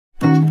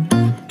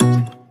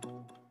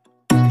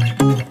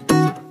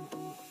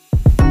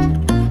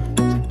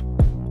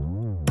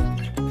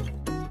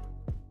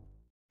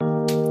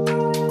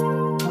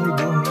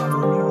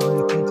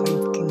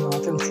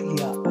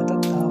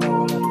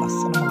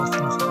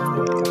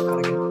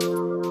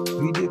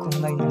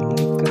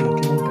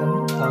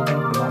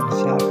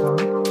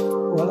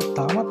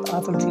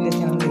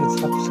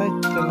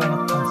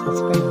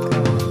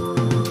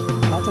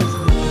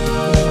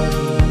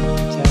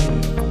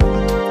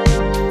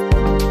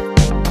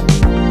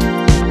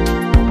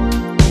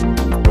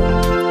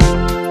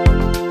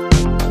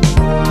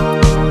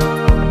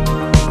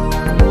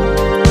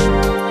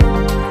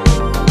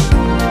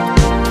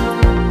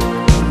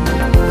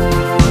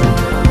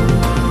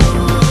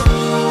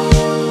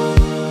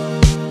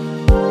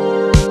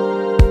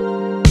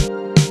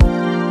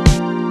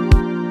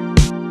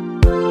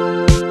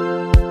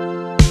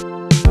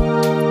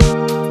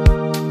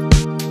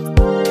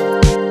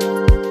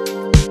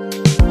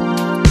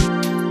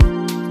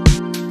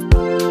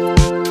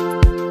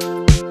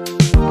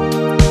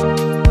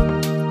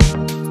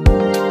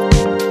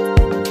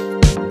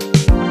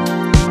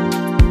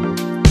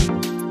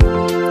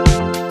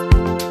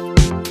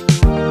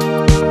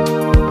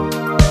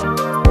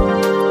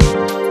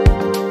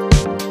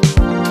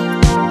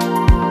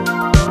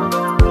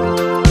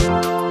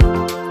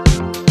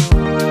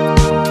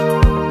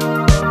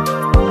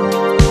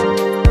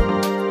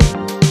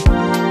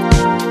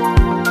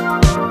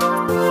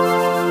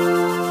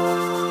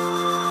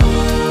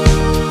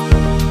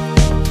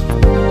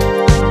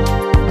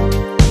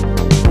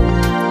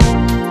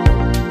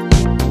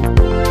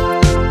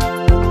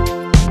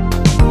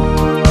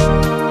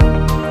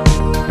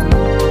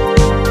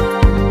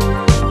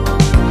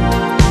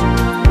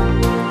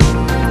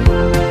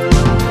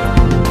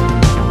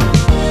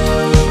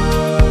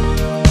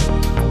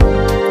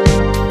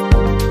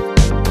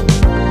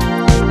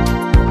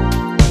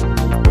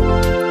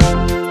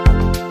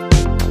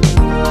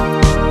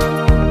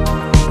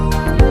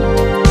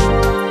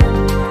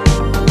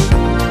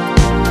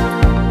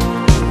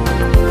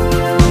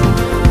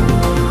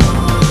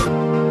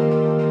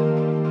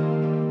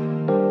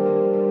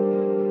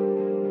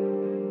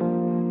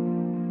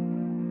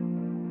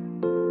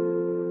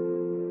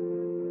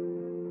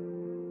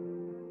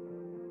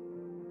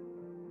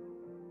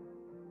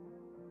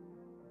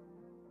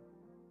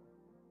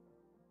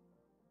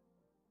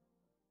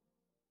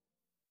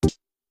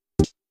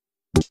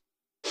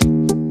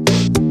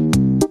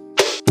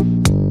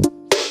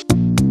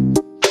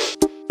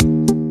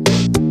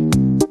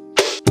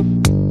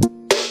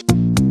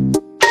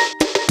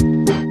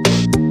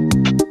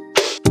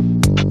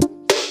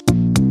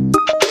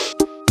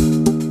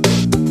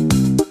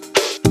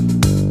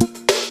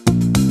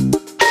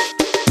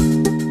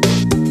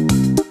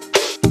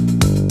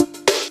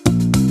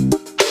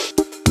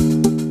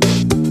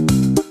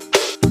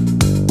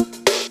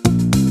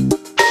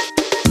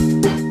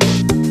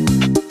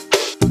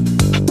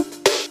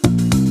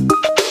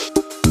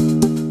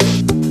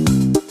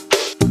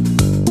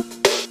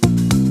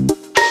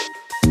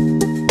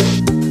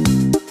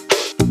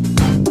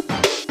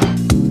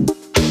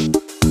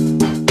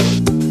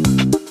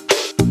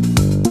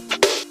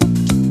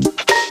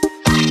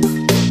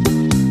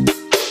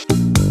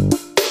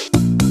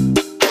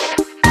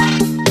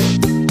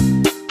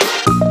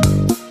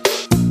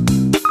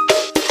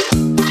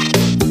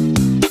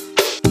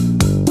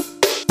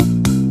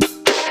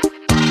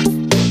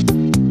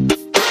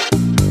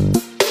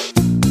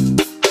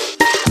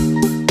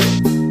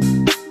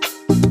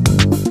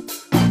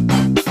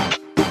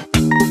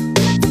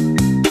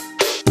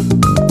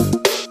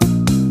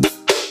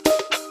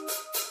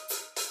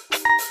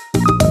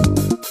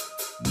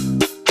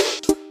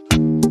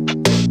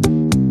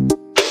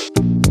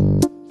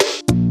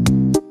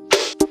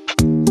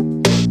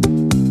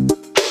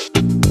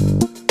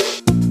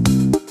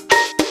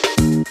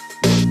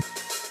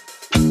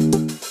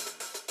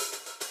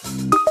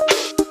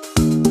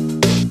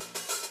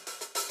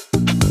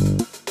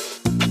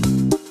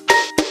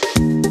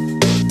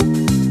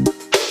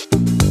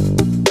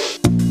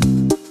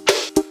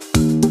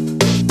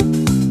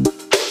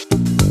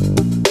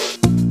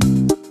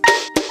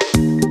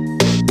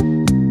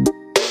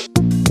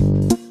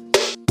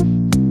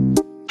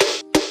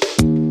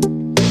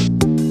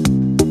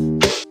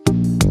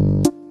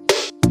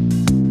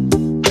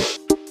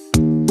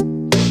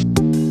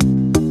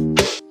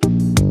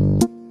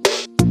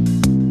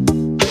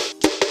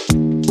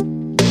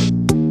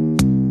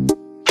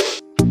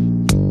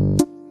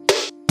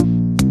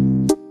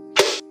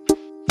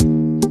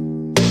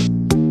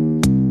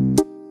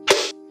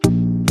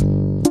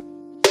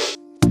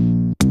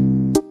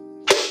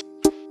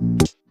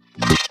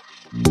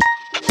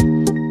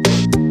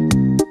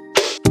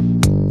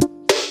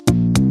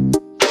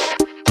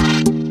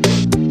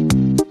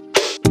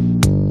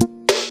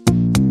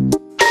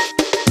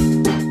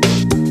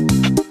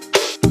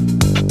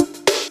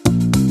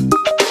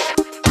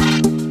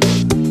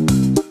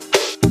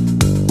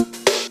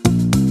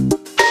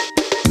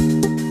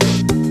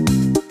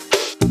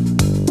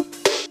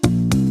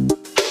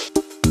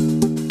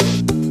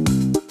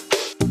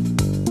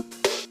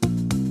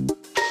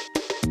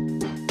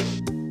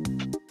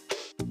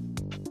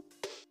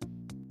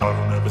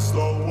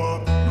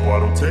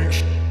take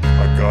shit.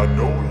 I got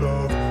no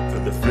love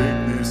for the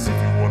fakeness. If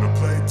you wanna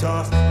play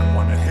tough and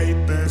wanna hate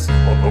this,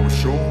 I'll always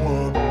show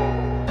up.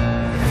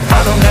 I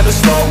don't ever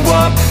slow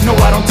up, no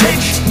I don't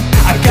take shit.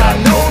 I got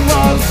no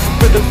love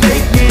for the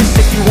fakeness.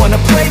 If you wanna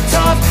play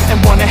tough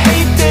and wanna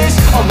hate this,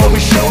 I'll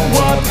always show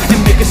up and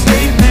make a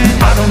statement.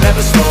 I don't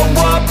ever slow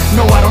up,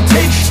 no I don't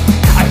take shit.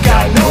 I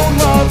got no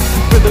love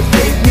for the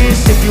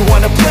fakeness. If you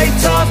wanna play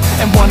tough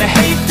and wanna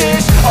hate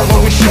this, I'll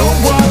always show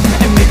up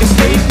and make a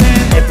statement.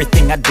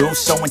 Everything I do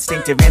so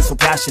instinctive and so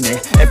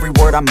passionate. Every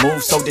word I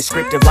move so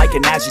descriptive like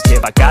an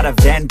adjective. I got a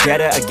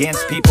vendetta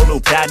against people who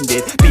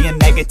patented being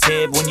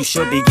negative when you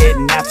should be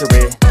getting after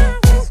it.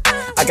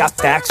 I got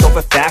facts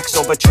over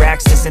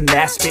tracks, this and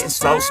that. Spitting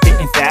slow,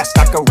 spitting fast,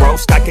 I could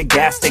roast, I could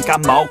gas. Think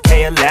I'm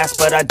okay at last,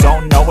 but I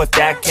don't know if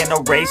that can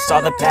erase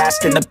all the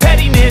past. And the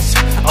pettiness,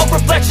 a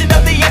reflection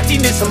of the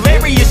emptiness.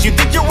 Hilarious, you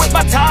think you're worth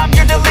my time,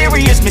 you're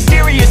delirious.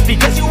 Mysterious,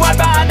 because you hide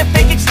behind a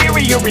fake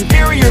exterior.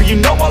 Inferior, you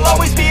know I'll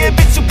always be a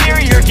bit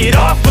superior. Get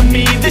off of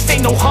me, this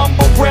ain't no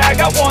humble brag.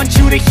 I want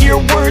you to hear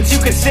words, you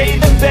can say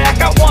them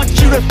back. I want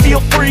you to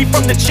feel free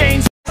from the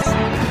chains